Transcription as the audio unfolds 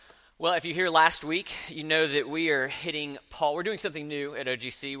Well, if you hear last week, you know that we are hitting pause. We're doing something new at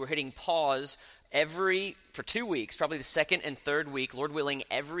OGC. We're hitting pause for 2 weeks, probably the second and third week, Lord willing,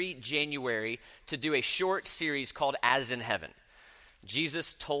 every January to do a short series called As in Heaven.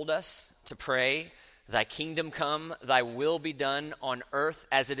 Jesus told us to pray, thy kingdom come, thy will be done on earth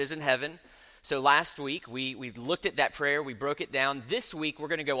as it is in heaven. So last week, we looked at that prayer, we broke it down. This week, we're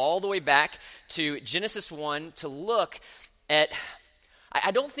going to go all the way back to Genesis 1 to look at,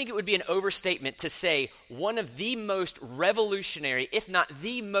 I don't think it would be an overstatement to say, one of the most revolutionary, if not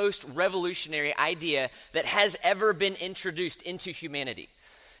the most revolutionary idea that has ever been introduced into humanity.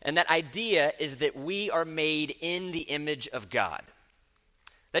 And that idea is that we are made in the image of God.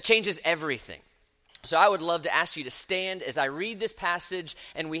 That changes everything. So I would love to ask you to stand as I read this passage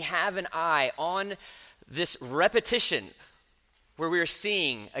and we have an eye on this repetition where we are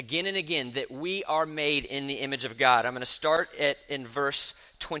seeing again and again that we are made in the image of God. I'm going to start in verse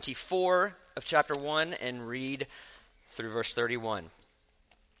 24 of chapter 1 and read through verse 31.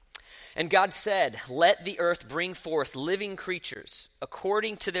 And God said, let the earth bring forth living creatures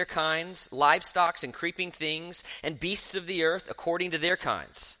according to their kinds, livestock and creeping things, and beasts of the earth according to their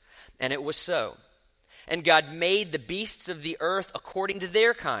kinds. And it was so. And God made the beasts of the earth according to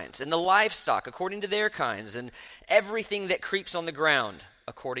their kinds, and the livestock according to their kinds, and everything that creeps on the ground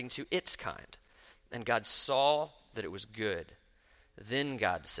according to its kind. And God saw that it was good. Then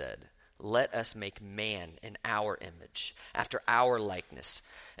God said, let us make man in our image, after our likeness,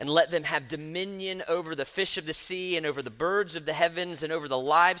 and let them have dominion over the fish of the sea, and over the birds of the heavens, and over the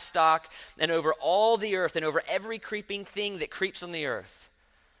livestock, and over all the earth, and over every creeping thing that creeps on the earth.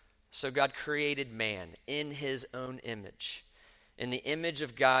 So God created man in his own image. In the image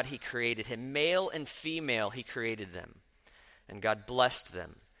of God he created him. Male and female he created them. And God blessed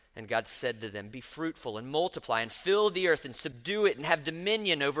them. And God said to them, be fruitful and multiply and fill the earth and subdue it and have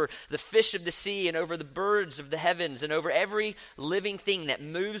dominion over the fish of the sea and over the birds of the heavens and over every living thing that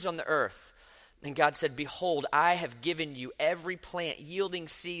moves on the earth. And God said, behold, I have given you every plant yielding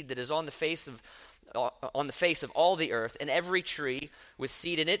seed that is on the face of all the earth, and every tree with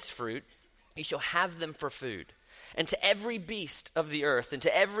seed in its fruit, you shall have them for food. And to every beast of the earth, and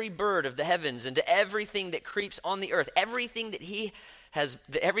to every bird of the heavens, and to everything that creeps on the earth, everything that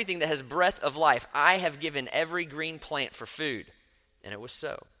has breath of life, I have given every green plant for food. And it was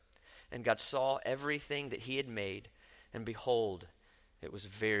so. And God saw everything that he had made, and behold, it was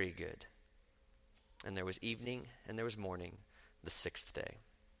very good. And there was evening, and there was morning, the sixth day.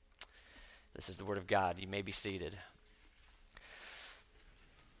 This is the word of God. You may be seated.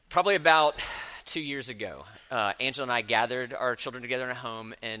 Probably about 2 years ago, Angela and I gathered our children together in a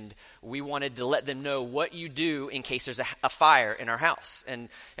home, and we wanted to let them know what you do in case there's a fire in our house. And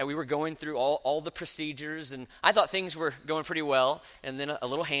we were going through all the procedures, and I thought things were going pretty well. And then a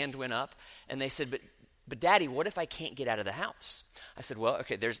little hand went up, and they said, but Daddy, what if I can't get out of the house? I said, well,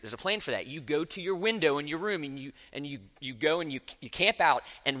 okay, there's a plan for that. You go to your window in your room, and you go and you camp out,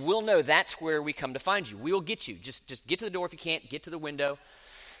 and we'll know that's where we come to find you. We'll get you. Just get to the door if you can't. Get to the window.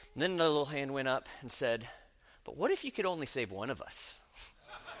 And then another little hand went up and said, but what if you could only save one of us?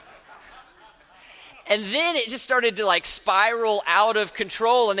 And then it just started to spiral out of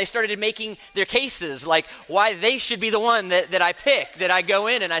control, and they started making their cases like why they should be the one that I pick, that I go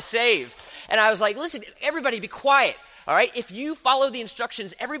in and I save. And I was like, listen, everybody be quiet, all right? If you follow the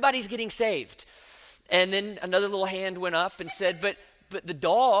instructions, everybody's getting saved. And then another little hand went up and said, but the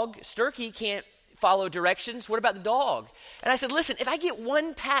dog, Sturkey, can't follow directions. What about the dog? And I said, listen, if I get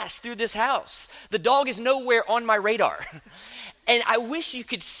one pass through this house, the dog is nowhere on my radar. And I wish you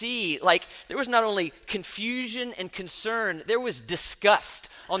could see, there was not only confusion and concern, there was disgust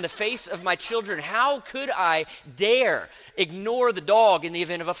on the face of my children. How could I dare ignore the dog in the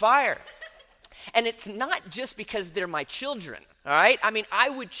event of a fire? And it's not just because they're my children, all right? I mean,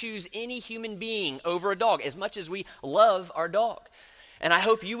 I would choose any human being over a dog as much as we love our dog. And I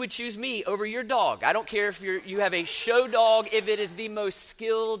hope you would choose me over your dog. I don't care if you have a show dog, if it is the most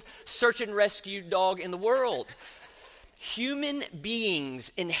skilled search and rescue dog in the world. Human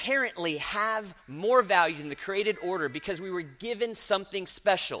beings inherently have more value than the created order because we were given something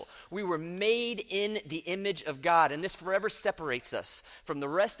special. We were made in the image of God, and this forever separates us from the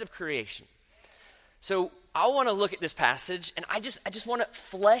rest of creation. So I want to look at this passage, and I just want to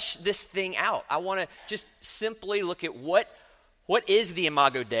flesh this thing out. I want to just simply look at what is the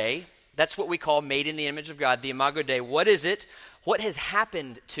Imago Dei. That's what we call made in the image of God, the Imago Dei. What is it? What has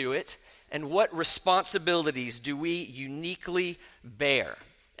happened to it? And what responsibilities do we uniquely bear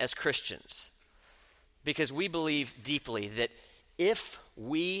as Christians? Because we believe deeply that if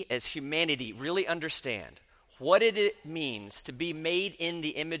we as humanity really understand what it means to be made in the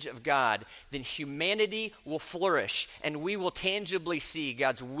image of God, then humanity will flourish and we will tangibly see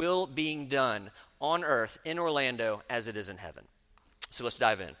God's will being done on earth in Orlando as it is in heaven. So let's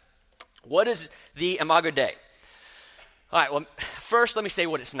dive in. What is the Imago Dei? All right, well, first let me say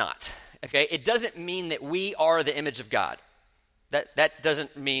what it's not. Okay, it doesn't mean that we are the image of God. That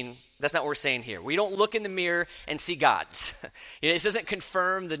doesn't mean, that's not what we're saying here. We don't look in the mirror and see gods. This doesn't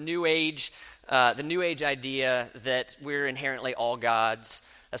confirm the New Age idea that we're inherently all gods.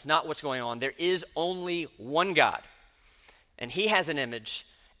 That's not what's going on. There is only one God, and he has an image,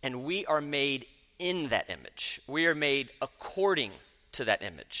 and we are made in that image. We are made according to that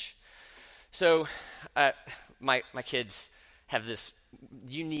image. So my kids have this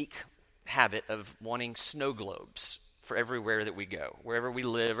unique habit of wanting snow globes for everywhere that we go. Wherever we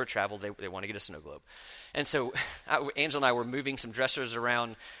live or travel, they want to get a snow globe. And so Angela and I were moving some dressers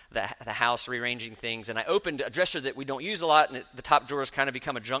around the house, rearranging things, and I opened a dresser that we don't use a lot, and the top drawer has kind of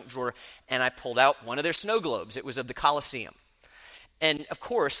become a junk drawer, and I pulled out one of their snow globes. It was of the Colosseum. And of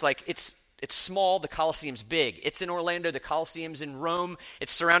course, like it's small, the Colosseum's big. It's in Orlando, the Colosseum's in Rome.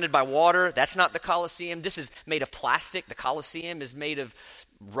 It's surrounded by water. That's not the Colosseum. This is made of plastic. The Colosseum is made of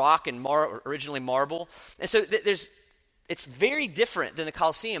rock and originally marble. And so it's very different than the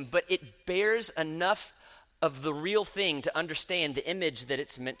Colosseum, but it bears enough of the real thing to understand the image that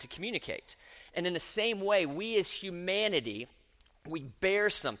it's meant to communicate. And in the same way, we as humanity, we bear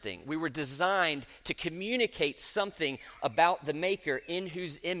something. We were designed to communicate something about the Maker in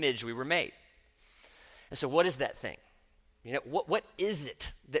whose image we were made. And so what is that thing? You know, what is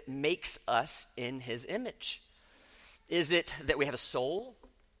it that makes us in his image? Is it that we have a soul?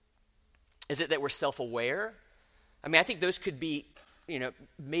 Is it that we're self-aware? I mean, I think those could be,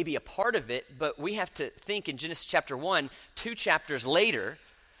 maybe a part of it, but we have to think in Genesis chapter 1, 2 chapters later,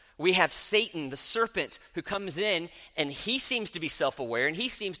 we have Satan, the serpent, who comes in, and he seems to be self-aware, and he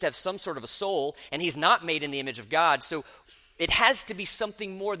seems to have some sort of a soul, and he's not made in the image of God. So it has to be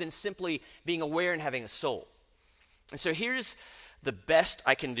something more than simply being aware and having a soul. And so here's the best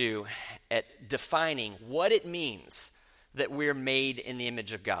I can do at defining what it means that we're made in the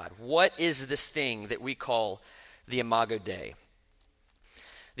image of God. What is this thing that we call the Imago Dei?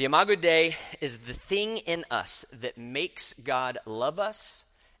 The Imago Dei is the thing in us that makes God love us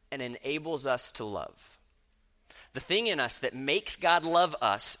and enables us to love. The thing in us that makes God love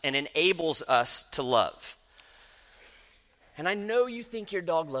us and enables us to love. And I know you think your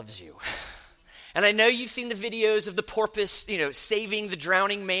dog loves you. And I know you've seen the videos of the porpoise, saving the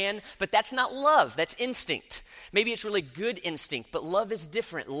drowning man, but that's not love, that's instinct. Maybe it's really good instinct, but love is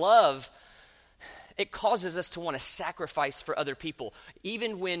different. Love, it causes us to want to sacrifice for other people,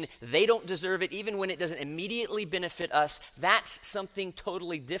 even when they don't deserve it, even when it doesn't immediately benefit us. That's something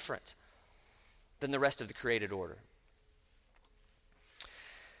totally different than the rest of the created order.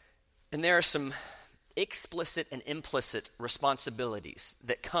 And there are some explicit and implicit responsibilities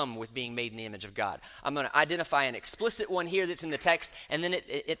that come with being made in the image of God. I'm going to identify an explicit one here that's in the text, and then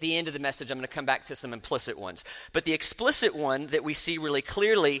at the end of the message, I'm going to come back to some implicit ones. But the explicit one that we see really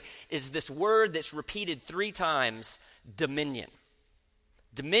clearly is this word that's repeated 3 times, dominion.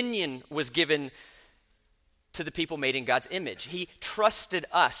 Dominion was given to the people made in God's image. He trusted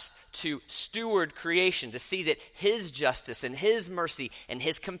us to steward creation, to see that his justice and his mercy and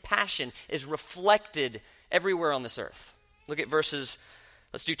his compassion is reflected everywhere on this earth. Look at verses,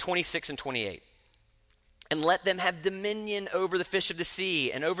 let's do 26 and 28. And let them have dominion over the fish of the sea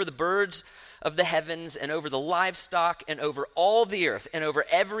and over the birds of the heavens and over the livestock and over all the earth and over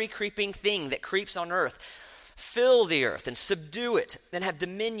every creeping thing that creeps on earth. Fill the earth and subdue it, and have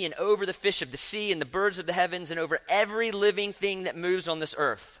dominion over the fish of the sea and the birds of the heavens and over every living thing that moves on this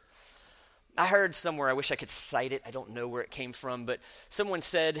earth. I heard somewhere, I wish I could cite it, I don't know where it came from, but someone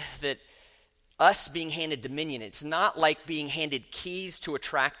said that us being handed dominion, it's not like being handed keys to a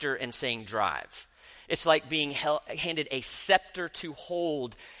tractor and saying drive. It's like being handed a scepter to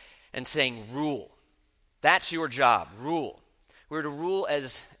hold and saying rule. That's your job, rule. We're to rule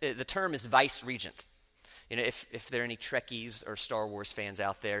as, the term is vice regent. If there are any Trekkies or Star Wars fans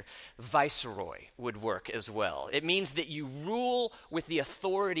out there, viceroy would work as well. It means that you rule with the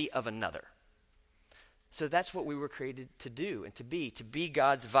authority of another. So that's what we were created to do and to be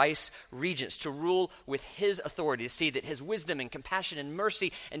God's vice regents, to rule with his authority, to see that his wisdom and compassion and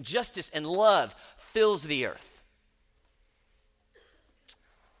mercy and justice and love fills the earth.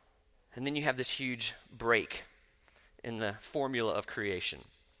 And then you have this huge break in the formula of creation.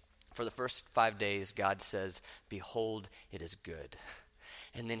 For the first 5 days, God says, behold, it is good.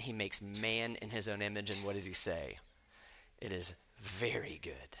 And then he makes man in his own image, and what does he say? It is very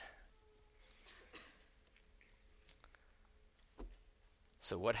good.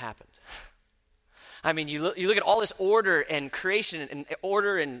 So what happened? I mean, you look at all this order and creation and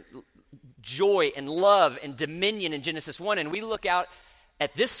order and joy and love and dominion in Genesis 1, and we look out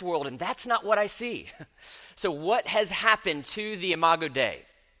at this world, and that's not what I see. So what has happened to the Imago Dei?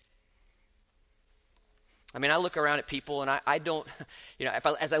 I mean, I look around at people, and I don't,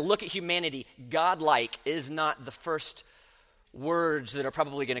 as I look at humanity, godlike is not the first words that are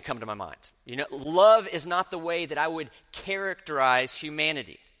probably going to come to my mind. Love is not the way that I would characterize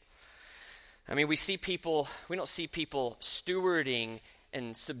humanity. I mean, we don't see people stewarding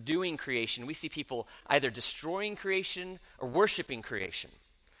and subduing creation. We see people either destroying creation or worshiping creation.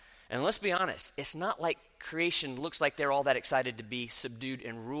 And let's be honest, it's not like creation looks like they're all that excited to be subdued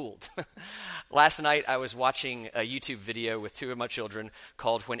and ruled. Last night I was watching a YouTube video with two of my children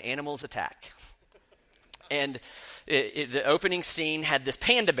called When Animals Attack. And the opening scene had this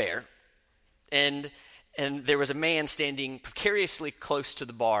panda bear, and there was a man standing precariously close to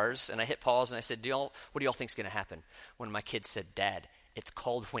the bars, and I hit pause and I said, what do y'all think is going to happen? One of my kids said, Dad, it's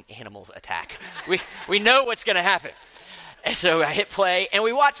called When Animals Attack. We know what's going to happen. And so I hit play, and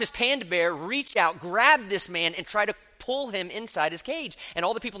we watch this panda bear reach out, grab this man, and try to pull him inside his cage. And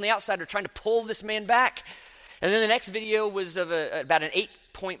all the people on the outside are trying to pull this man back. And then the next video was of about an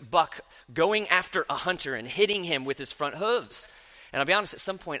 8-point buck going after a hunter and hitting him with his front hooves. And I'll be honest, at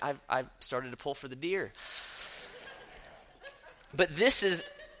some point I've started to pull for the deer. But this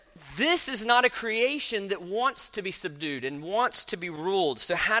is not a creation that wants to be subdued and wants to be ruled.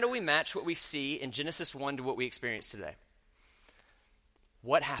 So how do we match what we see in Genesis 1 to what we experience today?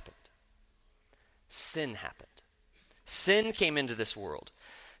 What happened? Sin happened. Sin came into this world.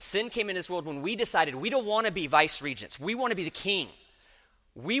 Sin came into this world when we decided we don't want to be vice regents. We want to be the king.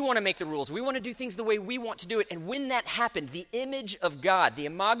 We want to make the rules. We want to do things the way we want to do it. And when that happened, the image of God, the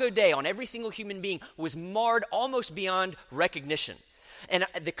Imago Dei on every single human being was marred almost beyond recognition. And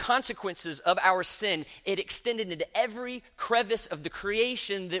the consequences of our sin, it extended into every crevice of the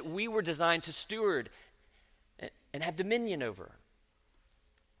creation that we were designed to steward and have dominion over.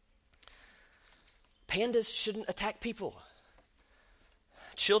 Pandas shouldn't attack people.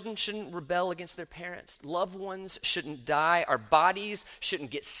 Children shouldn't rebel against their parents. Loved ones shouldn't die. Our bodies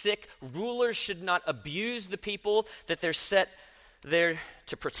shouldn't get sick. Rulers should not abuse the people that they're set there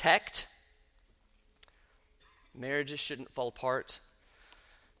to protect. Marriages shouldn't fall apart.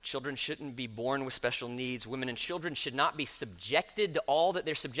 Children shouldn't be born with special needs. Women and children should not be subjected to all that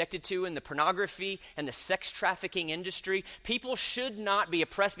they're subjected to in the pornography and the sex trafficking industry. People should not be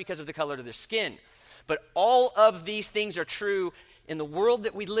oppressed because of the color of their skin. But all of these things are true in the world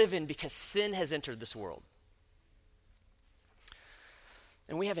that we live in because sin has entered this world.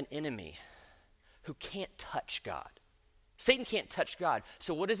 And we have an enemy who can't touch God. Satan can't touch God.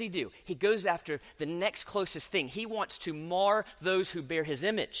 So what does he do? He goes after the next closest thing. He wants to mar those who bear his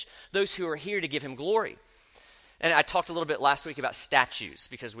image, those who are here to give him glory. And I talked a little bit last week about statues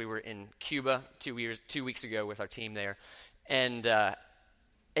because we were in Cuba 2 weeks ago with our team there. And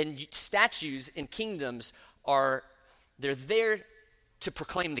statues in kingdoms they're there to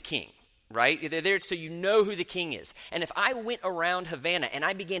proclaim the king, right? They're there so you know who the king is. And if I went around Havana and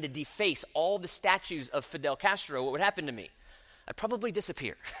I began to deface all the statues of Fidel Castro, what would happen to me? I'd probably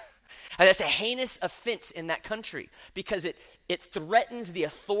disappear. That's a heinous offense in that country because it threatens the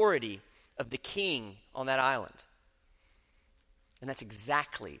authority of the king on that island. And that's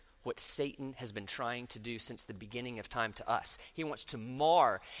exactly what Satan has been trying to do since the beginning of time to us. He wants to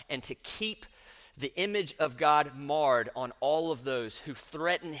mar and to keep the image of God marred on all of those who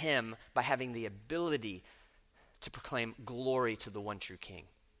threaten him by having the ability to proclaim glory to the one true king.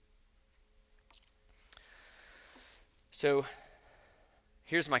 So,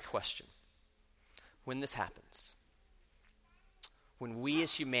 here's my question. When this happens, when we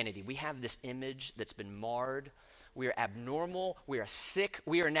as humanity, we have this image that's been marred, we are abnormal, we are sick,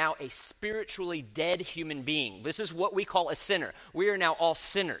 we are now a spiritually dead human being. This is what we call a sinner. We are now all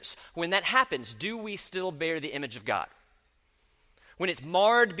sinners. When that happens, do we still bear the image of God? When it's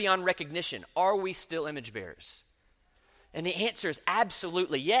marred beyond recognition, are we still image bearers? And the answer is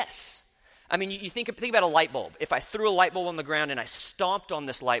absolutely yes. I mean, you think about a light bulb. If I threw a light bulb on the ground and I stomped on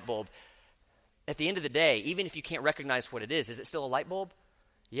this light bulb, at the end of the day, even if you can't recognize what it is it still a light bulb?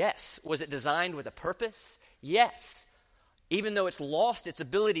 Yes. Was it designed with a purpose? Yes. Even though it's lost its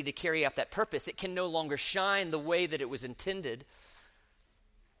ability to carry out that purpose, it can no longer shine the way that it was intended,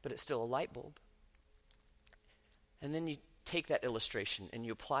 but it's still a light bulb. And then you take that illustration and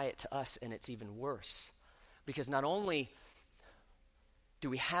you apply it to us, and it's even worse. Because not only do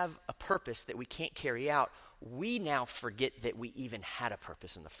we have a purpose that we can't carry out, we now forget that we even had a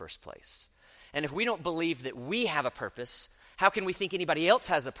purpose in the first place. And if we don't believe that we have a purpose, How can we think anybody else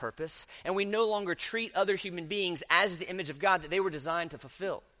has a purpose? And we no longer treat other human beings as the image of God that they were designed to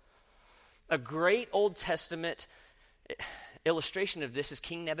fulfill. A great Old Testament illustration of this is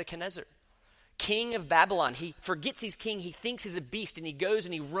King Nebuchadnezzar. King of Babylon. He forgets he's king. He thinks he's a beast, and he goes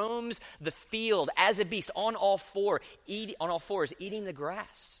and he roams the field as a beast on all fours, eating the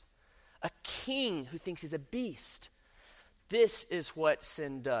grass. A king who thinks he's a beast. This is what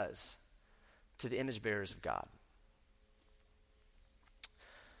sin does to the image bearers of God.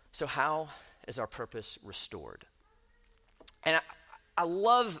 So how is our purpose restored? And I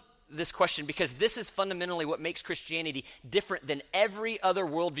love this question because this is fundamentally what makes Christianity different than every other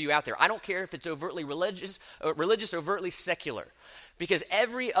worldview out there. I don't care if it's overtly religious, overtly secular, because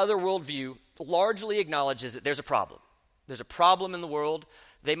every other worldview largely acknowledges that there's a problem. There's a problem in the world.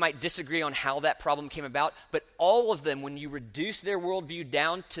 They might disagree on how that problem came about, but all of them, when you reduce their worldview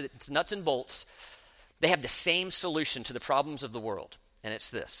down to its nuts and bolts, they have the same solution to the problems of the world, and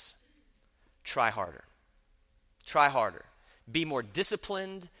it's this: try harder. Try harder. Be more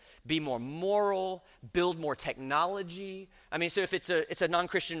disciplined, be more moral, build more technology. I mean, so if it's a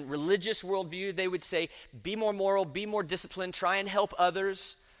non-Christian religious worldview, they would say, be more moral, be more disciplined, try and help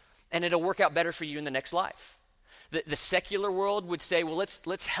others, and it'll work out better for you in the next life. The secular world would say, well,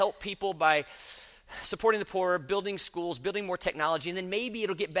 let's help people by supporting the poor, building schools, building more technology, and then maybe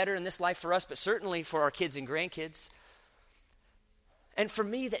it'll get better in this life for us, but certainly for our kids and grandkids. And for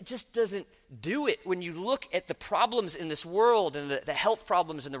me, that just doesn't do it. When you look at the problems in this world and the health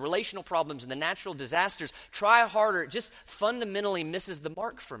problems and the relational problems and the natural disasters, try harder, it just fundamentally misses the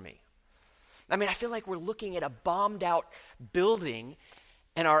mark for me. I mean, I feel like we're looking at a bombed out building,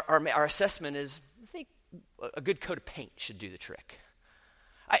 and our assessment is, I think a good coat of paint should do the trick.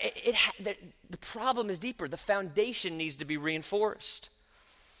 The problem is deeper. The foundation needs to be reinforced.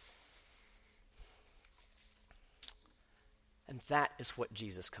 And that is what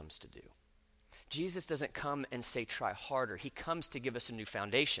Jesus comes to do. Jesus doesn't come and say, try harder. He comes to give us a new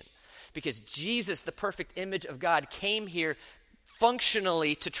foundation. Because Jesus, the perfect image of God, came here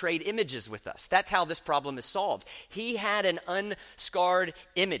functionally to trade images with us. That's how this problem is solved. He had an unscarred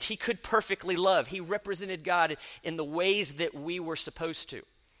image. He could perfectly love. He represented God in the ways that we were supposed to.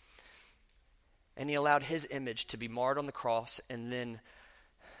 And he allowed his image to be marred on the cross, and then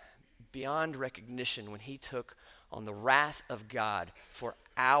beyond recognition, when he took on the wrath of God for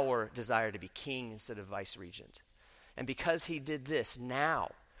our desire to be king instead of vice regent. And because he did this,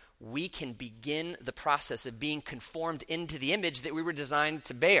 now we can begin the process of being conformed into the image that we were designed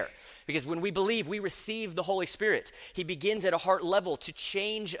to bear. Because when we believe, we receive the Holy Spirit. He begins at a heart level to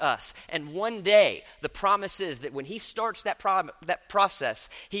change us. And one day, the promise is that when he starts that process,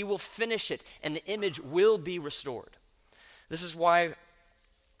 he will finish it and the image will be restored. This is why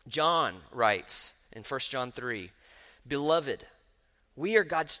John writes in 1 John 3, "Beloved, we are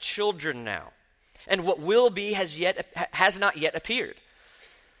God's children now, and what will be has not yet appeared.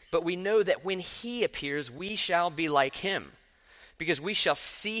 But we know that when he appears, we shall be like him, because we shall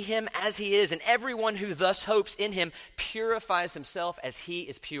see him as he is, and everyone who thus hopes in him purifies himself as he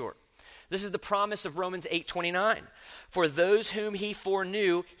is pure." This is the promise of Romans 8:29. "For those whom he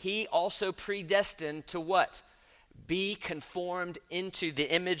foreknew, he also predestined to" what? "Be conformed into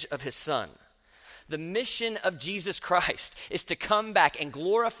the image of his Son." The mission of Jesus Christ is to come back and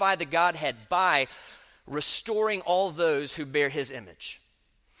glorify the Godhead by restoring all those who bear his image.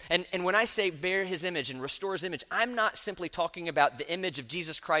 And when I say bear his image and restore his image, I'm not simply talking about the image of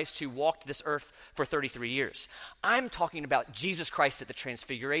Jesus Christ who walked this earth for 33 years. I'm talking about Jesus Christ at the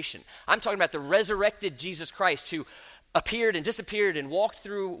Transfiguration. I'm talking about the resurrected Jesus Christ who appeared and disappeared and walked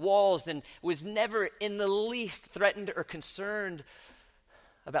through walls and was never in the least threatened or concerned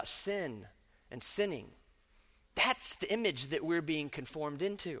about sin and sinning. That's the image that we're being conformed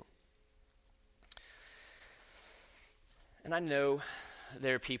into. And I know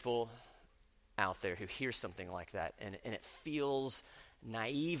there are people out there who hear something like that and it feels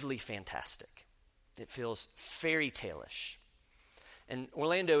naively fantastic. It feels fairy tale-ish. And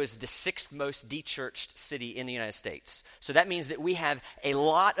Orlando is the 6th most de-churched city in the United States. So that means that we have a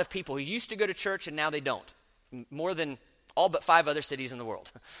lot of people who used to go to church and now they don't. More than all but 5 other cities in the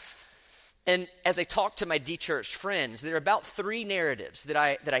world. And as I talk to my de-churched friends, there are about 3 narratives that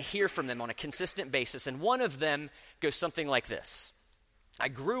I hear from them on a consistent basis. And one of them goes something like this. I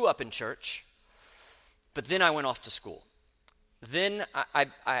grew up in church, but then I went off to school. Then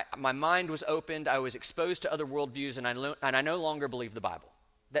my mind was opened, I was exposed to other worldviews, and I no longer believe the Bible.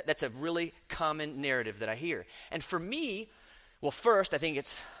 That's a really common narrative that I hear. And for me, well, first, I think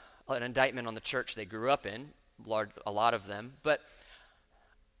it's an indictment on the church they grew up in, a lot of them. But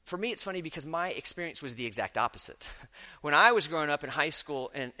for me, it's funny because my experience was the exact opposite. When I was growing up in high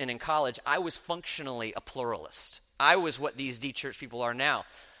school and in college, I was functionally a pluralist. I was what these D-Church people are now.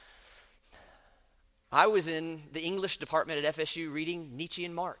 I was in the English department at FSU reading Nietzsche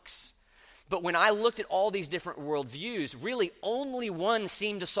and Marx. But when I looked at all these different worldviews, really only one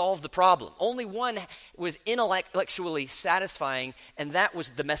seemed to solve the problem. Only one was intellectually satisfying, and that was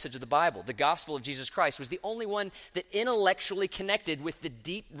the message of the Bible. The gospel of Jesus Christ was the only one that intellectually connected with the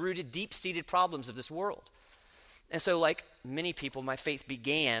deep-rooted, deep-seated problems of this world. And so, like many people, my faith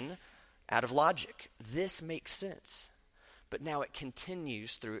began out of logic. This makes sense. But now it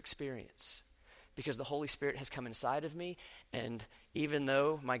continues through experience. Because the Holy Spirit has come inside of me, and even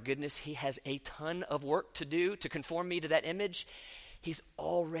though, my goodness, he has a ton of work to do to conform me to that image, he's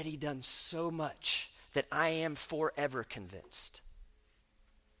already done so much that I am forever convinced.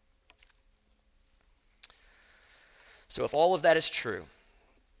 So if all of that is true,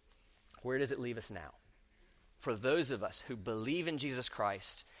 where does it leave us now? For those of us who believe in Jesus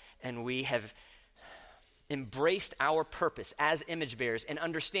Christ and we have embraced our purpose as image bearers and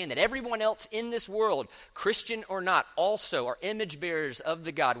understand that everyone else in this world, Christian or not, also are image bearers of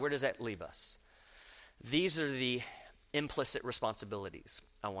the God, where does that leave us? These are the implicit responsibilities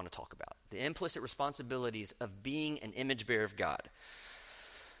I want to talk about. The implicit responsibilities of being an image bearer of God.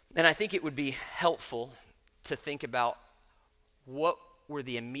 And I think it would be helpful to think about what were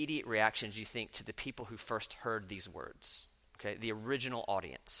the immediate reactions you think to the people who first heard these words. Okay, the original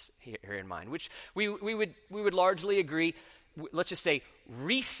audience here in mind, which we would largely agree, let's just say,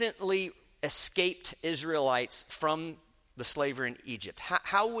 recently escaped Israelites from the slavery in Egypt.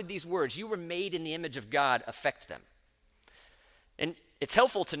 How would these words, "you were made in the image of God," affect them? And it's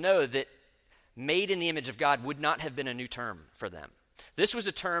helpful to know that "made in the image of God" would not have been a new term for them. This was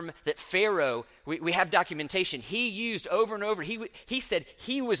a term that Pharaoh, we have documentation, he used over and over. He said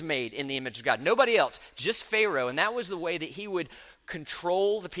he was made in the image of God. Nobody else, just Pharaoh. And that was the way that he would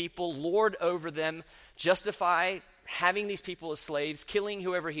control the people, lord over them, justify having these people as slaves, killing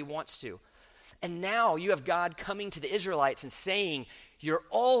whoever he wants to. And now you have God coming to the Israelites and saying, "You're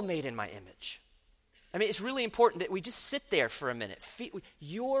all made in my image." I mean, it's really important that we just sit there for a minute.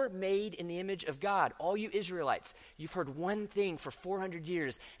 You're made in the image of God. All you Israelites, you've heard one thing for 400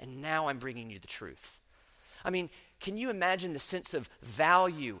 years, and now I'm bringing you the truth. I mean, can you imagine the sense of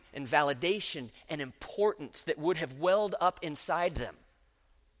value and validation and importance that would have welled up inside them?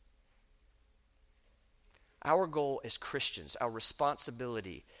 Our goal as Christians, our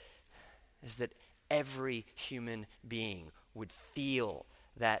responsibility, is that every human being would feel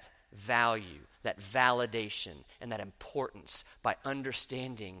that value, that validation, and that importance by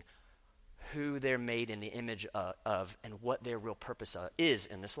understanding who they're made in the image of and what their real purpose is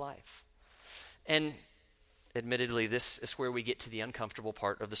in this life. And admittedly, this is where we get to the uncomfortable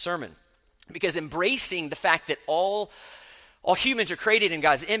part of the sermon. Because embracing the fact that all humans are created in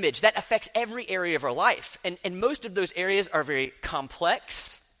God's image, that affects every area of our life. And most of those areas are very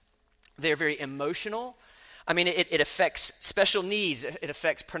complex. They're very emotional. I mean, it affects special needs. It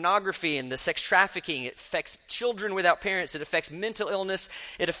affects pornography and the sex trafficking. It affects children without parents. It affects mental illness.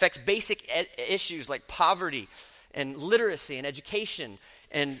 It affects basic issues like poverty and literacy and education.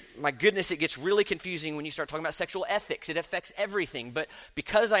 And my goodness, it gets really confusing when you start talking about sexual ethics. It affects everything. But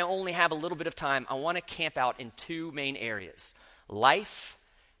because I only have a little bit of time, I want to camp out in two main areas: life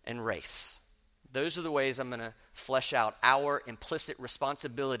and race. Those are the ways I'm going to flesh out our implicit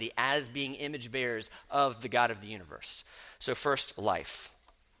responsibility as being image bearers of the God of the universe. So first, life.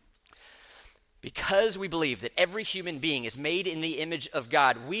 Because we believe that every human being is made in the image of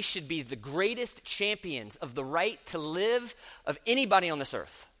God, we should be the greatest champions of the right to live of anybody on this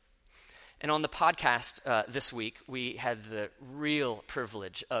earth. And on the podcast this week, we had the real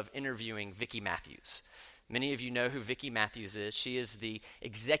privilege of interviewing Vicki Matthews. Many of you know who Vicki Matthews is. She is the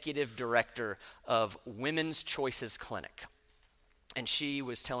executive director of Women's Choices Clinic. And she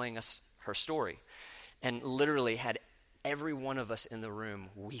was telling us her story and literally had every one of us in the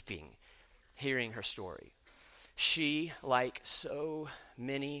room weeping, hearing her story. She, like so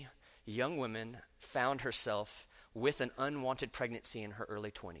many young women, found herself with an unwanted pregnancy in her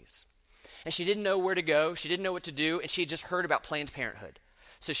early 20s. And she didn't know where to go. She didn't know what to do. And she had just heard about Planned Parenthood.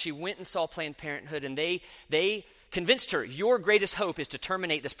 So she went and saw Planned Parenthood, and they convinced her, "Your greatest hope is to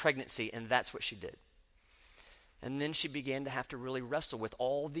terminate this pregnancy," and that's what she did. And then she began to have to really wrestle with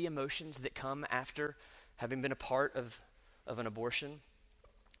all the emotions that come after having been a part of an abortion.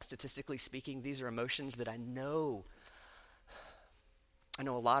 Statistically speaking, these are emotions that I know a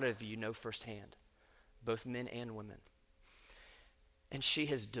lot of you know firsthand, both men and women. And she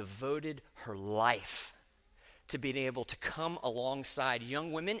has devoted her life to being able to come alongside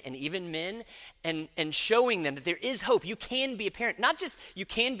young women and even men and showing them that there is hope. You can be a parent. Not just you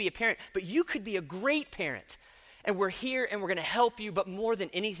can be a parent, but you could be a great parent. And we're here and we're going to help you, but more than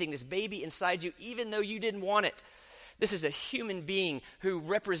anything, this baby inside you, even though you didn't want it, this is a human being who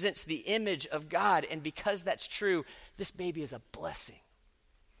represents the image of God. And because that's true, this baby is a blessing.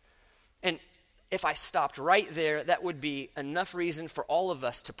 And if I stopped right there, that would be enough reason for all of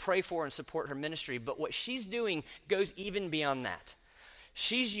us to pray for and support her ministry. But what she's doing goes even beyond that.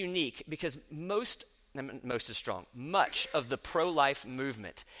 She's unique because most is strong, much of the pro-life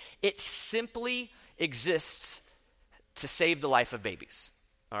movement, it simply exists to save the life of babies.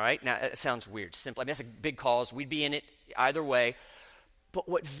 All right? Now, it sounds weird. Simple. I mean, that's a big cause. We'd be in it either way. But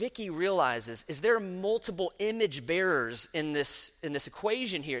what Vicky realizes is there are multiple image bearers in this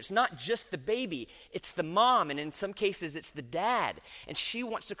equation here. It's not just the baby. It's the mom, and in some cases, it's the dad. And she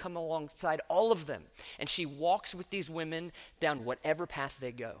wants to come alongside all of them. And she walks with these women down whatever path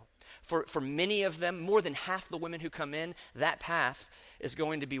they go. For many of them, more than half the women who come in, that path is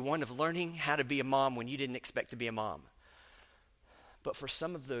going to be one of learning how to be a mom when you didn't expect to be a mom. But for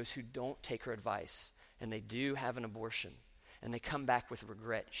some of those who don't take her advice, and they do have an abortion, and they come back with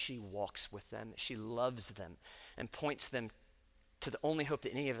regret, she walks with them, she loves them, and points them to the only hope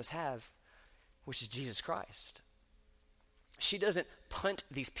that any of us have, which is Jesus Christ. She doesn't punt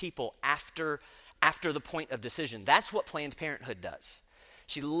these people after the point of decision. That's what Planned Parenthood does.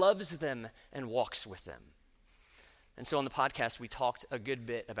 She loves them and walks with them. And so on the podcast, we talked a good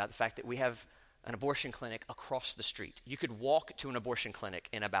bit about the fact that we have an abortion clinic across the street. You could walk to an abortion clinic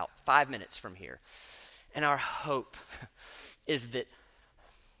in about 5 minutes from here. And our hope is that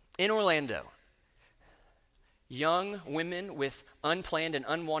in Orlando, young women with unplanned and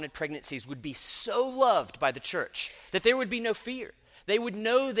unwanted pregnancies would be so loved by the church that there would be no fear. They would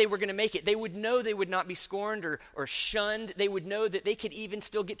know they were going to make it. They would know they would not be scorned or shunned. They would know that they could even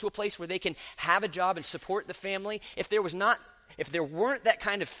still get to a place where they can have a job and support the family. If there weren't that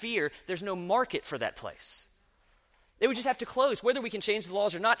kind of fear, there's no market for that place. They would just have to close. Whether we can change the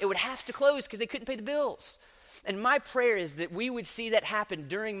laws or not, it would have to close because they couldn't pay the bills. And my prayer is that we would see that happen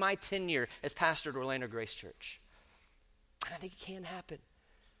during my tenure as pastor at Orlando Grace Church. And I think it can happen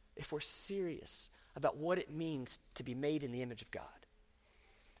if we're serious about what it means to be made in the image of God.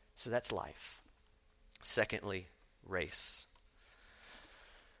 So that's life. Secondly, race.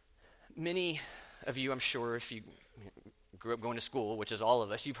 Many of you, I'm sure, if you grew up going to school, which is all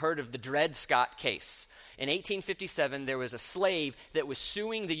of us, you've heard of the Dred Scott case. In 1857, there was a slave that was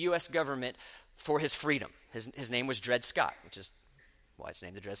suing the U.S. government for his freedom. His name was Dred Scott, which is why it's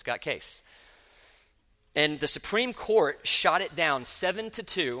named the Dred Scott case. And the Supreme Court shot it down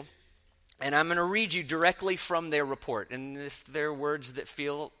 7-2, and I'm going to read you directly from their report. And if there are words that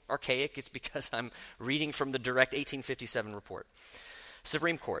feel archaic, it's because I'm reading from the direct 1857 report.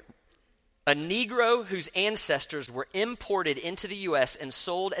 Supreme Court. A Negro whose ancestors were imported into the U.S. and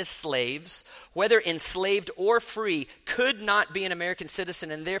sold as slaves, whether enslaved or free, could not be an American citizen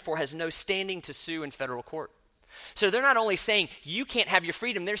and therefore has no standing to sue in federal court. So they're not only saying you can't have your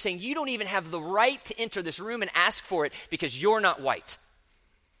freedom, they're saying you don't even have the right to enter this room and ask for it because you're not white.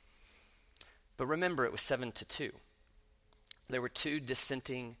 But remember, it was 7-2. There were 2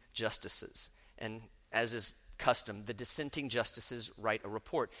 dissenting justices, and as is custom, the dissenting justices write a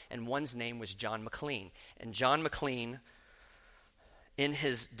report, and one's name was John McLean. And John McLean, in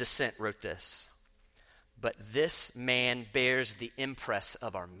his dissent, wrote this: "But this man bears the impress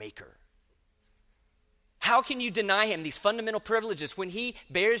of our Maker." How can you deny him these fundamental privileges when he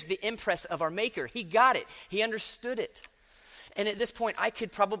bears the impress of our Maker? He got it. He understood it. And at this point, I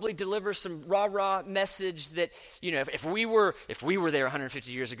could probably deliver some rah-rah message that, if we were there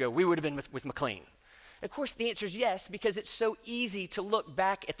 150 years ago, we would have been with McLean. Of course, the answer is yes, because it's so easy to look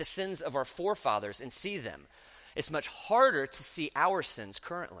back at the sins of our forefathers and see them. It's much harder to see our sins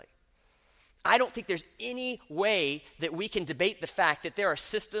currently. I don't think there's any way that we can debate the fact that there are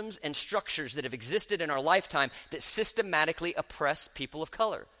systems and structures that have existed in our lifetime that systematically oppress people of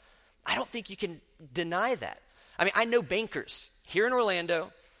color. I don't think you can deny that. I mean, I know bankers here in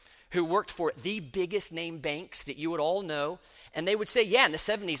Orlando who worked for the biggest name banks that you would all know, and they would say, yeah, in the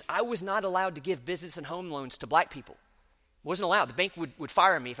 70s, I was not allowed to give business and home loans to black people. Wasn't allowed. The bank would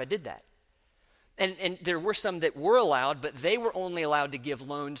fire me if I did that. And there were some that were allowed, but they were only allowed to give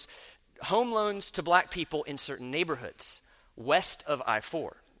home loans to black people in certain neighborhoods west of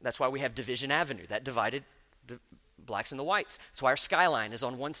I-4. That's why we have Division Avenue. That divided the blacks and the whites. That's why our skyline is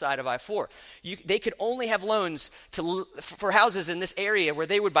on one side of I-4. They could only have loans for houses in this area where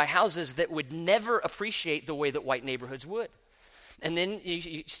they would buy houses that would never appreciate the way that white neighborhoods would. And then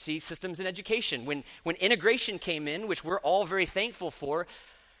you see systems in education. When integration came in, which we're all very thankful for,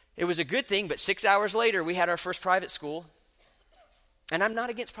 it was a good thing, but 6 hours later, we had our first private school. And I'm not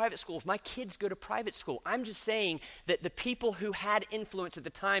against private schools. My kids go to private school. I'm just saying that the people who had influence at the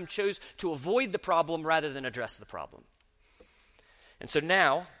time chose to avoid the problem rather than address the problem. And so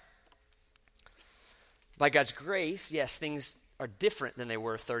now, by God's grace, yes, things are different than they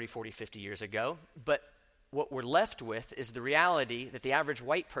were 30, 40, 50 years ago, but what we're left with is the reality that the average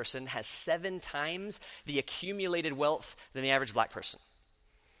white person has 7 times the accumulated wealth than the average black person.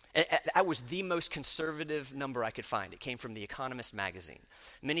 And that was the most conservative number I could find. It came from The Economist magazine.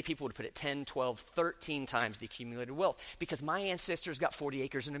 Many people would put it 10, 12, 13 times the accumulated wealth because my ancestors got 40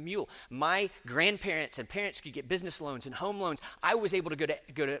 acres and a mule. My grandparents and parents could get business loans and home loans. I was able to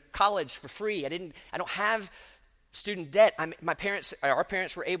go to college for free. I don't have student debt. Our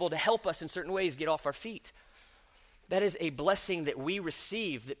parents were able to help us in certain ways get off our feet. That is a blessing that we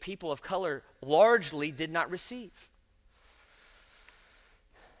receive that people of color largely did not receive.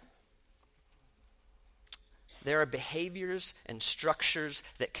 There are behaviors and structures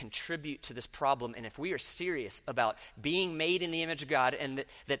that contribute to this problem. And if we are serious about being made in the image of God and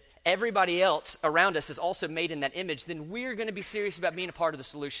that everybody else around us is also made in that image, then we're going to be serious about being a part of the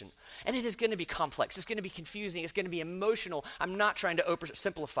solution. And it is going to be complex. It's going to be confusing. It's going to be emotional. I'm not trying to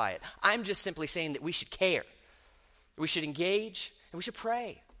oversimplify it. I'm just simply saying that we should care. We should engage and we should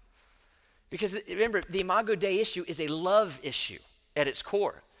pray. Because remember, the Imago Dei issue is a love issue at its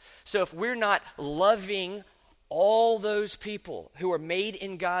core. So if we're not loving all those people who are made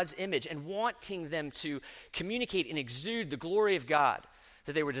in God's image and wanting them to communicate and exude the glory of God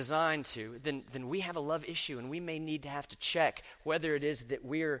that they were designed to, then we have a love issue, and we may need to have to check whether it is that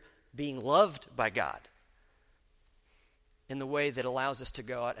we're being loved by God in the way that allows us to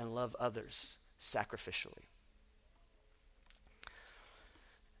go out and love others sacrificially.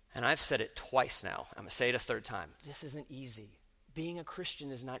 And I've said it twice now. I'm going to say it a third time. This isn't easy. Being a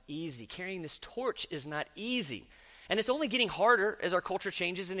Christian is not easy. Carrying this torch is not easy. And it's only getting harder as our culture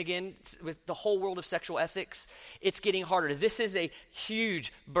changes. And again, with the whole world of sexual ethics, it's getting harder. This is a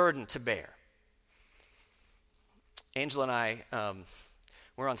huge burden to bear. Angela and I,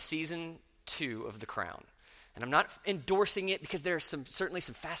 we're on season 2 of The Crown. And I'm not endorsing it because there are certainly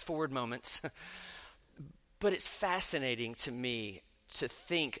some fast forward moments. But it's fascinating to me to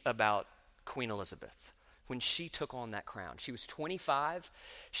think about Queen Elizabeth. When she took on that crown. She was 25.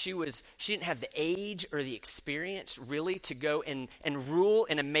 She didn't have the age or the experience really to go and rule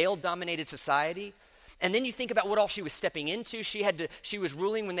in a male-dominated society. And then you think about what all she was stepping into. She was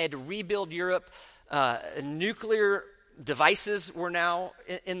ruling when they had to rebuild Europe. Nuclear devices were now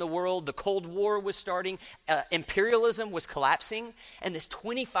in the world. The Cold War was starting. Imperialism was collapsing. And this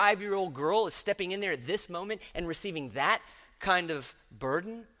 25-year-old girl is stepping in there at this moment and receiving that kind of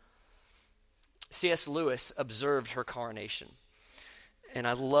burden. C.S. Lewis observed her coronation, and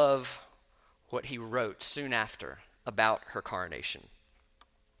I love what he wrote soon after about her coronation.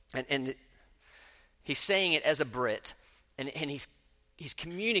 And he's saying it as a Brit, and he's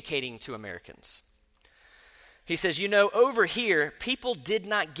communicating to Americans. He says, over here, people did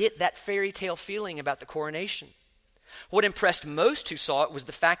not get that fairy tale feeling about the coronation. What impressed most who saw it was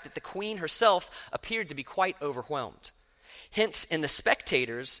the fact that the Queen herself appeared to be quite overwhelmed. Hence, in the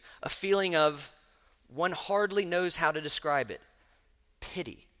spectators, a feeling of, one hardly knows how to describe it,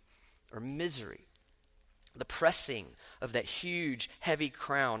 pity or misery. The pressing of that huge, heavy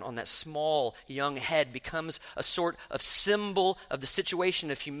crown on that small, young head becomes a sort of symbol of the situation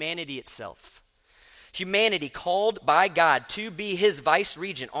of humanity itself. Humanity called by God to be his vice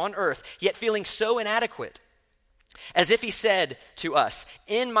regent on earth, yet feeling so inadequate. As if he said to us,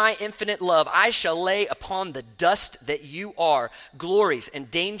 in my infinite love, I shall lay upon the dust that you are glories and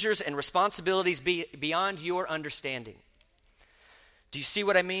dangers and responsibilities beyond your understanding. Do you see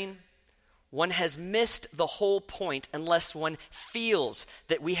what I mean? One has missed the whole point unless one feels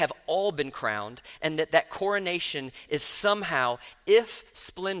that we have all been crowned and that coronation is somehow, if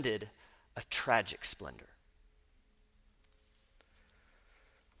splendid, a tragic splendor.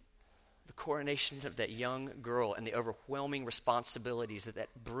 Coronation of that young girl and the overwhelming responsibilities that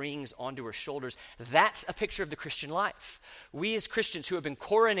brings onto her shoulders, that's a picture of the Christian life. We as Christians who have been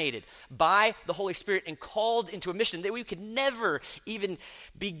coronated by the Holy Spirit and called into a mission that we could never even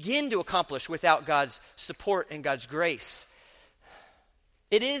begin to accomplish without God's support and God's grace.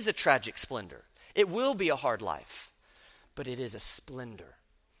 It is a tragic splendor. It will be a hard life, but it is a splendor.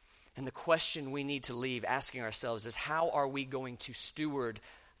 And the question we need to leave asking ourselves is, how are we going to steward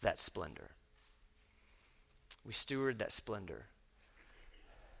that splendor? We steward that splendor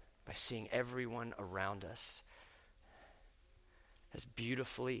by seeing everyone around us has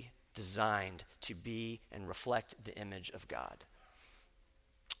beautifully designed to be and reflect the image of God.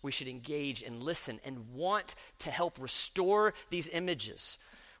 We should engage and listen and want to help restore these images.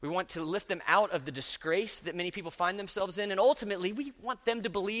 We want to lift them out of the disgrace that many people find themselves in. And ultimately, we want them to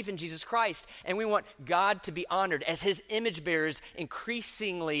believe in Jesus Christ. And we want God to be honored as his image bearers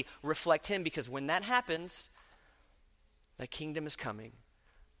increasingly reflect him. Because when that happens, thy kingdom is coming.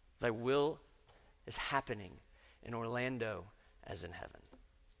 Thy will is happening in Orlando as in heaven.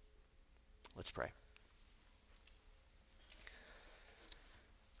 Let's pray.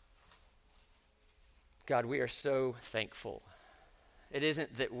 God, we are so thankful. It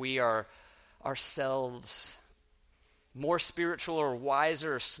isn't that we are ourselves more spiritual or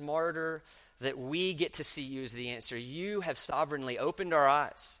wiser or smarter, that we get to see you as the answer. You have sovereignly opened our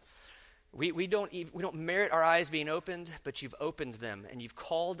eyes. We don't merit our eyes being opened, but you've opened them and you've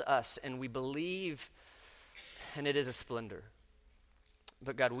called us and we believe, and it is a splendor.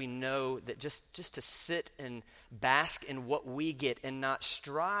 But God, we know that just to sit and bask in what we get and not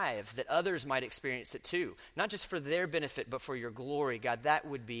strive that others might experience it too, not just for their benefit, but for your glory, God, that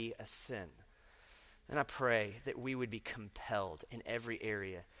would be a sin. And I pray that we would be compelled in every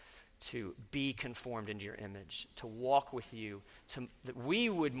area to be conformed into your image, to walk with you, that we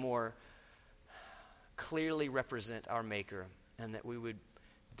would more clearly represent our Maker, and that we would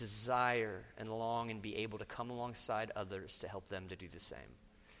desire and long and be able to come alongside others to help them to do the same.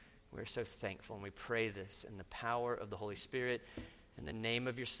 We're so thankful, and we pray this in the power of the Holy Spirit, in the name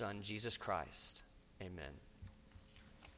of your Son, Jesus Christ. Amen.